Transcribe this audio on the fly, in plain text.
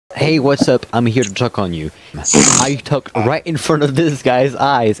Hey, what's up? I'm here to tuck on you. I tucked right in front of this guy's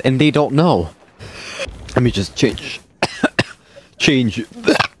eyes, and they don't know. Let me just change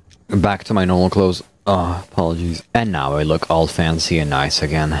back to my normal clothes. Oh, apologies. And now I look all fancy and nice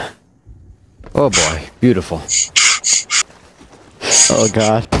again. Oh boy, beautiful. Oh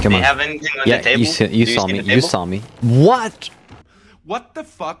god. Come on. Do you have anything on the table? You saw me. You saw me. What? What the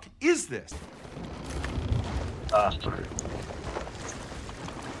fuck is this?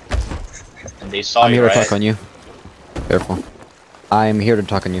 And they saw I'm you, here right? to tuck on you. Careful. I'm here to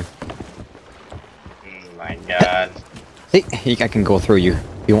tuck on you. Oh my god. See, I can go through you.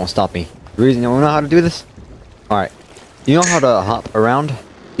 You won't stop me. The reason you don't know how to do this? Alright. You know how to hop around?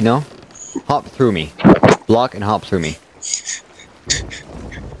 You know? Hop through me. Block and hop through me.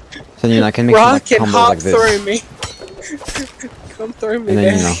 So then I can make some combos like this. Through me. Come through me, And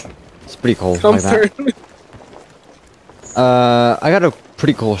then, you man. know, it's pretty cool Come like that. through me. I got a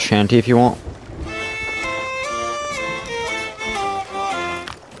pretty cool shanty if you want.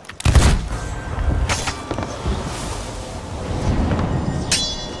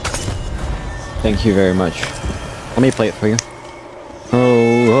 Thank you very much. Let me play it for you.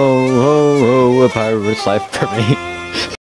 Oh, oh, oh, oh, a pirate's life for me.